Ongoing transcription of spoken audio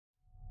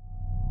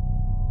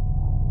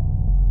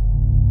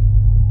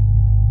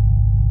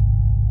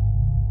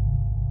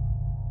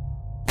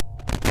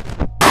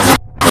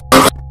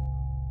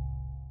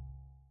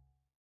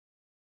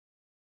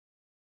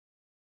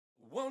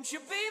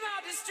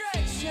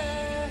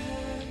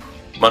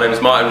My name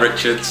is Martin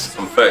Richards,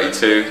 I'm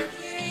 32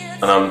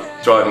 and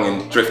I'm driving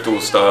in Drift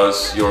All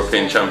Stars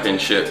European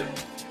Championship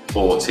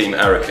for Team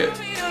Aerokit.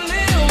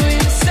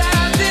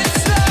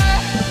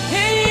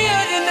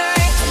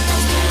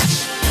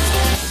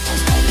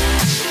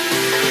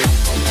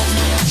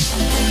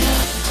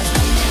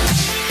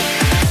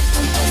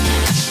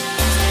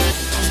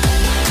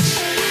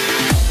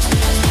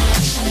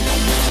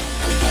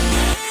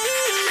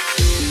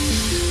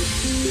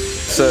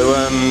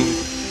 So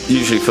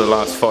usually for the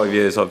last 5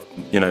 years I've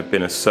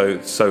been a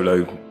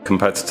solo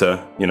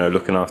competitor,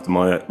 looking after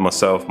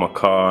myself, my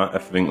car,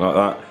 everything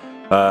like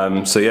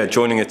that. So yeah,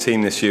 joining a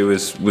team this year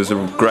was a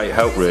great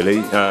help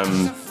really.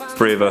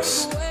 3 of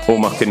us all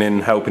mucking in,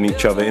 helping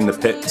each other in the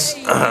pits.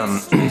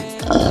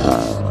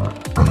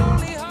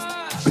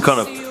 We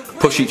kind of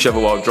push each other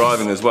while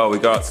driving as well. We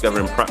go out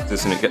together in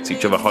practice and it gets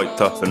each other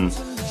hyped up and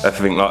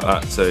everything like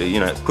that. So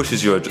it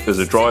pushes you as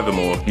a driver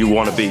more. You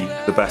want to be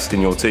the best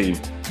in your team.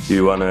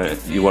 You wanna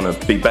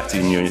be better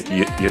than your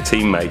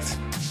teammate.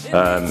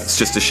 It's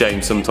just a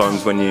shame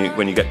sometimes when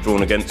you get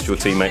drawn against your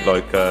teammate,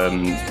 like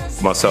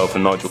myself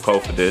and Nigel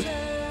Colfer did.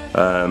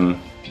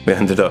 We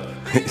ended up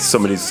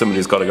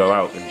somebody's got to go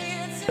out,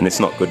 and it's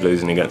not good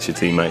losing against your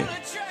teammate.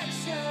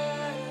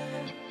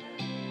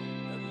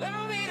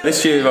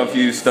 This year I've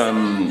used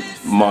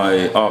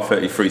my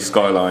R33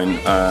 Skyline.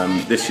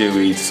 This year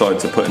we decided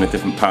to put in a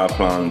different power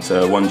plant,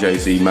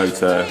 1JZ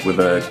motor with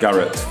a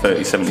Garrett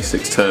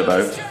 3076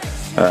 turbo.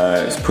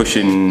 It's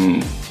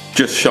pushing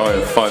just shy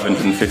of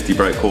 550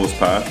 brake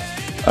horsepower.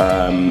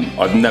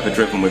 I've never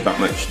driven with that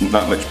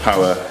much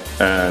power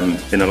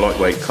in a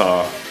lightweight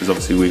car, because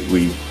obviously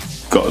we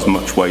got as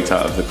much weight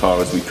out of the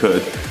car as we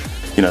could.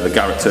 The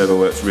Garrett turbo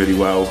works really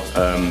well,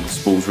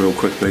 spools real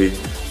quickly.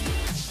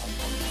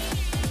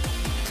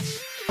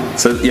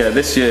 So yeah,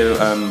 this year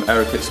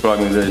Aerokit supplied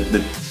me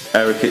the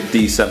Aerokit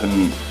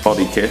D7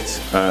 body kit,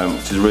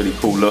 which is a really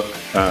cool look.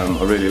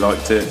 I really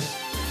liked it.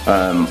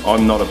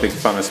 I'm not a big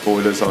fan of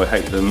spoilers, I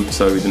hate them,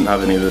 so we didn't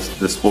have any of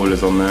the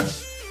spoilers on there.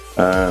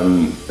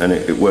 And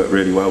it worked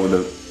really well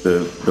with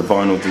the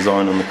vinyl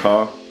design on the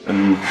car,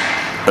 and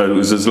it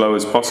was as low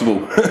as possible.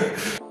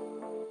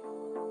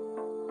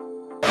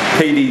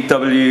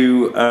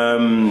 PDW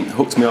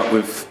hooked me up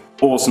with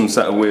awesome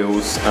set of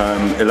wheels,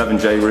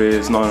 11J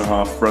rears,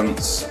 9.5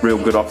 fronts, real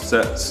good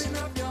offsets,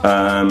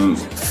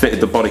 fitted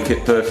the body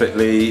kit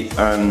perfectly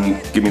and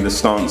give me the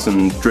stance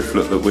and drift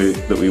look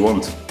that we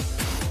want.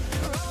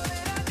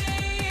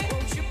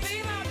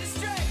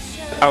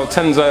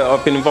 Altenso,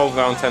 I've been involved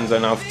with Altenso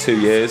now for 2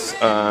 years.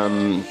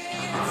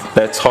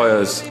 Their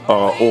tyres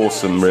are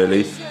awesome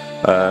really.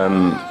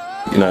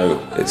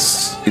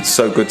 It's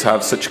so good to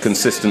have such a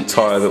consistent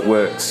tyre that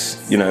works,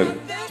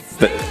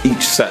 that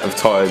each set of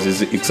tyres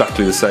is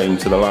exactly the same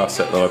to the last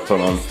set that I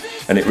put on,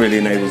 and it really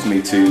enables me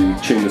to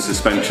tune the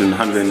suspension,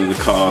 handling the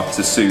car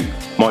to suit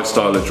my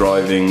style of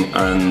driving,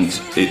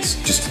 and it's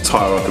just a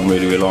tyre I can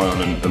really rely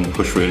on and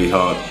push really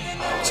hard.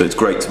 So it's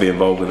great to be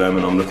involved with them,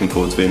 and I'm looking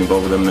forward to being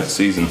involved with them next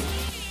season.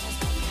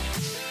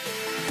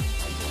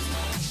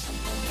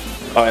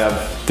 I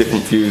have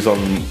different views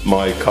on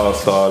my car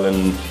style,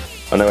 and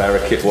I know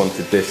Aerokit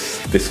wanted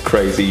this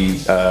crazy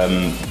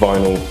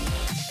vinyl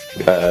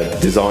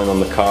design on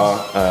the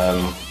car.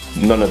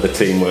 None of the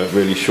team were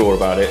really sure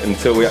about it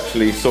until we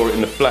actually saw it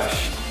in the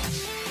flesh.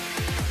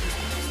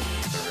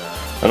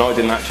 And I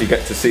didn't actually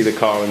get to see the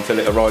car until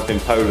it arrived in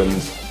Poland.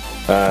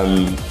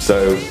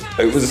 So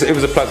it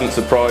was a pleasant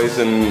surprise,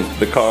 and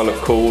the car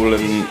looked cool,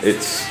 and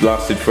it's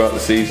lasted throughout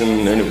the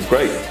season, and it was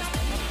great.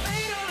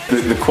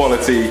 The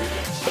quality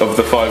of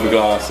the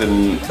fiberglass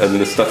and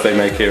the stuff they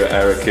make here at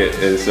Aerokit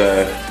is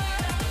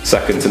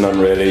second to none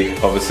really.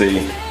 Obviously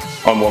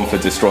I'm one for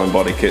destroying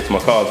body kits. My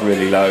car's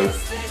really low.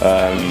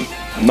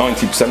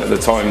 90% of the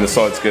time the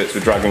side skirts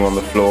were dragging on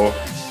the floor.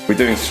 We're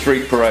doing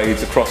street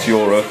parades across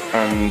Europe,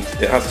 and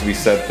it has to be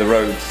said, the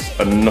roads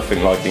are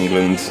nothing like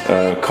England.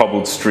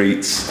 Cobbled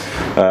streets,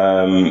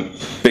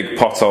 big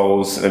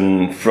potholes,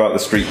 and throughout the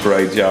street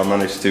parades, yeah, I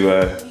managed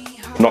to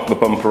knock the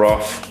bumper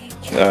off.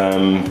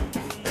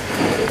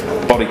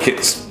 Body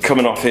kits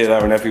coming off here,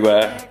 there and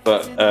everywhere,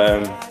 but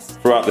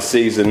throughout the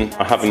season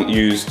I haven't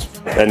used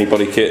any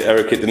body kit.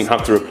 Aerokit didn't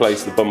have to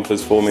replace the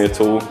bumpers for me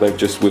at all. They've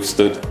just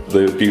withstood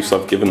the abuse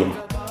I've given them.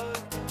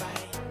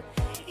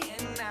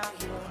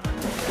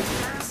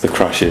 The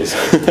crashes.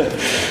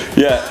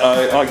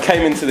 Yeah, I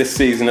came into this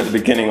season at the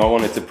beginning, I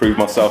wanted to prove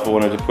myself, I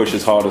wanted to push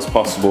as hard as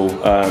possible.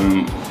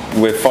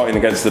 We're fighting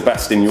against the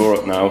best in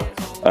Europe now,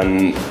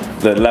 and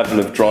the level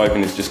of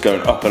driving is just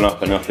going up and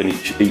up and up in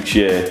each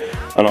year.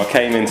 And I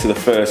came into the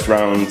first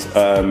round,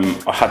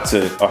 I had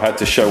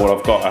to show what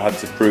I've got. I had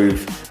to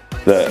prove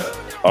that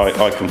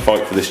I can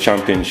fight for this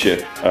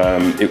championship.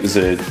 It was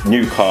a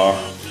new car,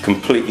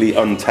 completely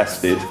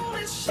untested.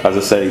 As I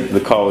say, the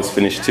car was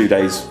finished two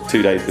days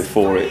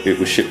before it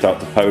was shipped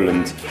out to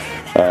Poland.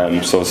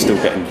 So I was still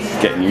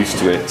getting used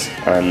to it,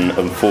 and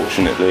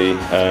unfortunately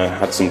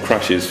had some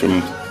crashes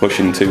from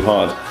pushing too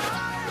hard.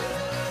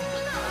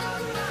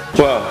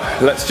 Well,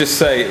 let's just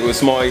say it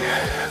was my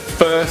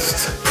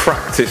first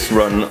practice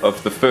run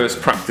of the first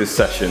practice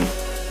session.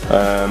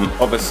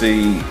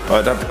 Obviously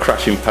I'd had the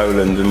crash in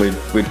Poland, and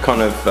we'd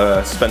kind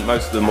of spent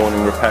most of the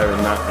morning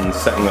repairing that and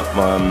setting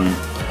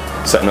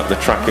up the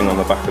tracking on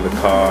the back of the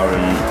car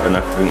and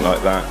everything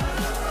like that.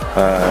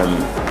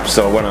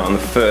 So I went out on the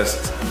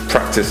first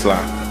practice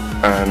lap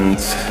and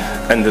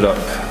ended up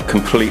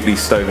completely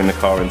stoving the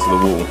car into the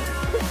wall.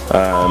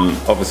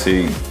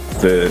 Obviously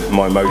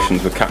my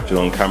emotions were captured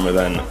on camera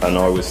then, and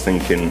I was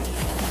thinking,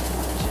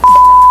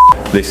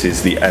 this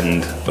is the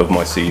end of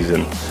my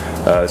season.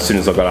 As soon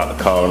as I got out of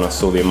the car and I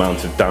saw the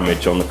amount of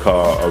damage on the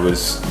car, I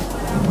was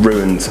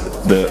ruined.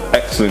 The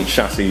excellent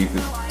chassis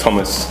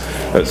Thomas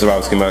at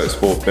Zarowski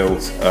Motorsport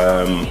built,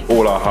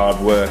 all our hard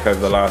work over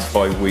the last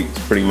 5 weeks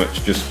pretty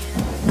much just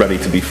ready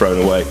to be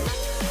thrown away.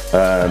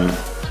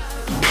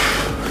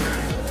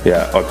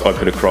 Yeah, I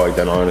could have cried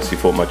then. I honestly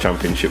thought my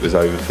championship was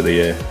over for the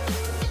year.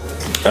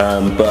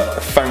 But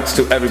thanks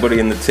to everybody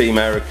in the Team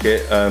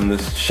Aerokit, the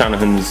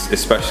Shanahans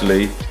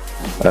especially,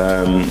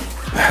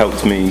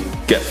 helped me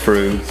get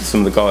through.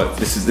 Some of the guys,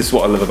 this is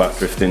what I love about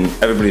drifting.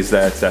 Everybody's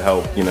there to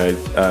help, you know.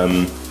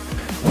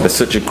 There's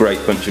such a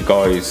great bunch of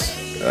guys.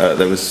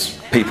 There was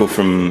people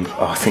from,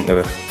 I think they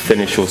were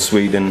Finnish or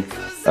Sweden,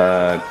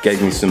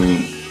 gave me some,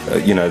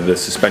 you know, the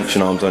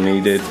suspension arms I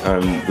needed.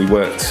 We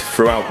worked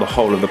throughout the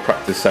whole of the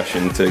practice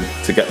session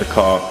to get the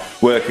car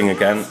working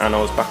again, and I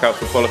was back out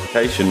for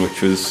qualification,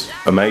 which was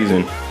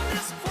amazing.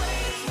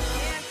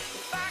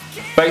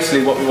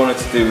 Basically what we wanted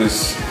to do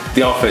was,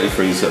 the R33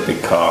 is a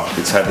big car,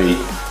 it's heavy,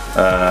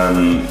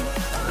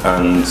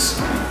 and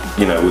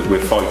you know,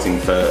 we're fighting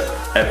for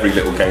every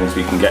little gains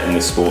we can get in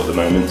this sport at the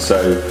moment.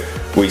 So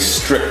we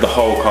stripped the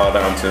whole car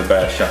down to a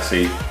bare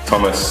chassis.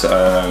 Thomas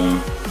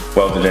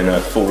welded in a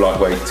full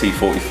lightweight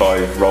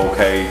T45 roll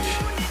cage.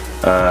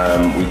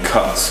 We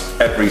cut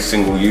every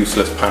single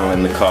useless panel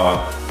in the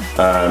car.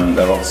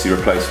 They're obviously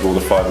replaced with all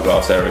the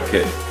fiberglass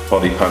Aerokit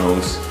body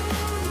panels.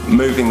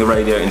 Moving the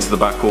radiator into the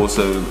back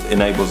also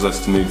enables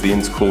us to move the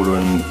intercooler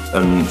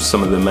and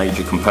some of the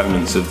major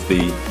components of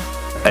the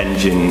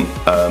engine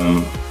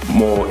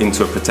more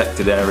into a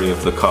protected area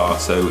of the car.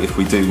 So if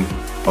we do,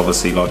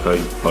 obviously, like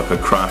a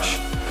crash,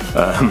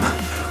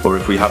 or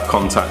if we have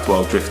contact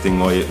while drifting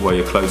while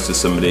you're close to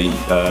somebody,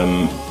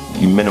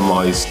 you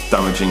minimise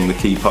damaging the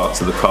key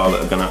parts of the car that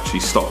are going to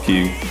actually stop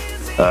you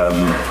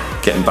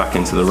getting back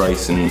into the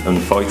race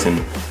and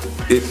fighting.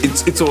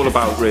 It's all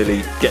about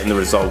really getting the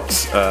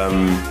results.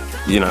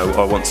 You know,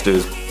 I want to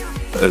do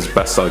as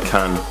best I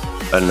can,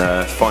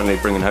 and finally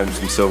bringing home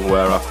some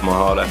silverware after my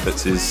hard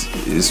efforts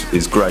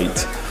is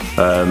great.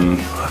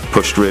 I've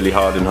pushed really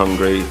hard in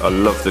Hungary. I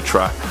love the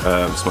track.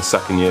 It's my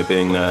second year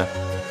being there,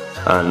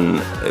 and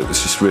it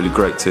was just really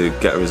great to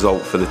get a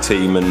result for the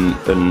team and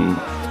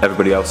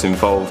everybody else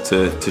involved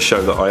to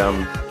show that I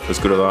am as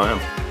good as I am.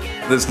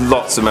 There's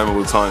lots of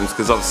memorable times,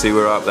 because obviously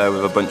we're out there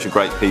with a bunch of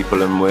great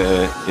people, and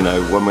we're, you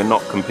know, when we're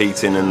not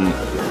competing and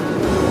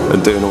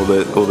doing all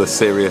the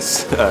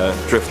serious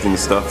drifting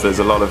stuff, there's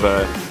a lot of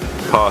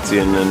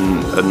partying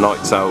and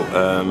nights out,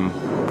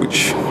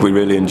 which we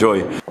really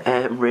enjoy.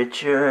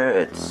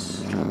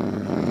 Richards.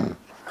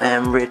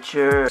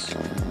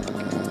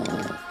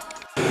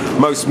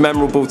 Most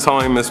memorable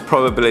time is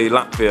probably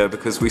Latvia,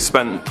 because we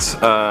spent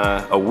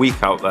a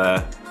week out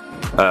there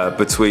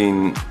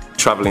between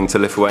travelling to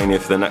Lithuania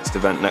for the next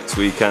event next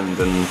weekend,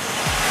 and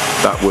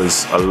that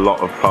was a lot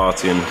of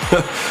partying.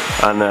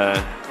 And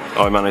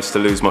I managed to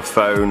lose my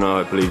phone.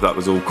 I believe that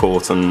was all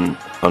caught on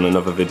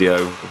another video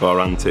of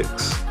our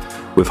antics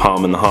with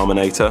Harman the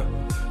Harmonator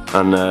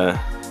and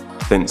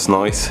Vince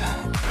Knight.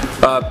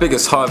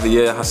 Biggest high of the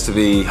year has to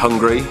be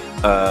Hungary.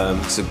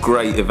 It's a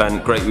great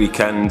event, great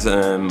weekend.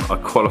 I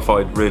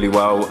qualified really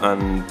well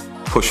and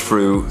pushed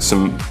through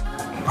some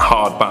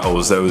hard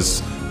battles. There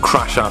was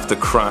crash after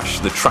crash,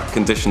 the track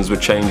conditions were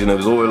changing, there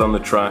was oil on the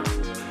track,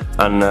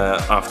 and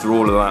after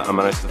all of that I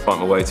managed to fight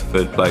my way to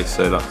third place,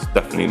 so that's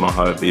definitely my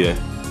high of the year.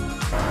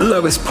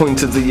 Lowest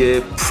point of the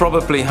year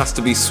probably has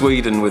to be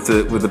Sweden with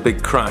the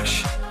big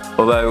crash,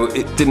 although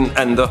it didn't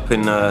end up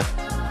in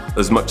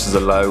as much as a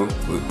low.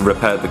 We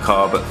repaired the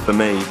car, but for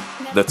me,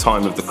 the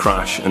time of the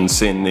crash and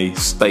seeing the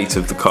state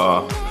of the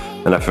car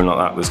and everything like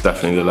that was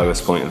definitely the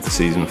lowest point of the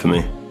season for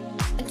me.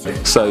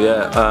 So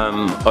yeah,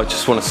 I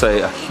just want to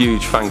say a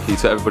huge thank you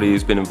to everybody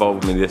who's been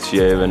involved with me this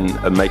year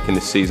and making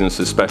this season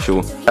so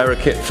special.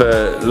 Aerokit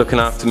for looking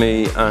after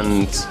me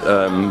and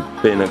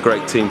being a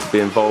great team to be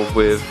involved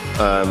with.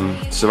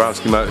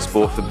 Zarowski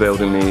Motorsport for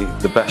building me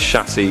the best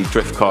chassis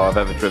drift car I've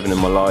ever driven in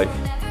my life.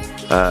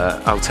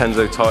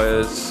 Altenzo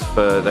Tyres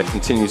for their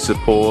continued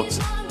support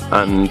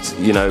and,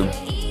 you know,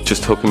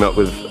 just hooking me up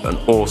with an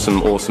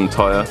awesome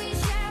tyre.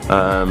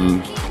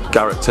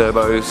 Garrett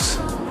Turbos,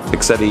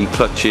 Exedi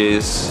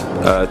Clutches,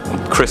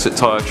 Chris at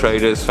Tyre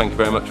Traders, thank you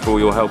very much for all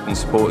your help and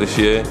support this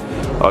year.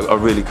 I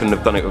really couldn't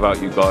have done it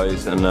without you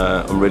guys, and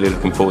I'm really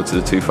looking forward to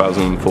the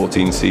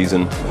 2014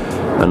 season,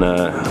 and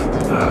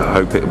I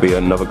hope it'll be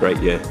another great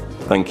year.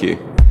 Thank you.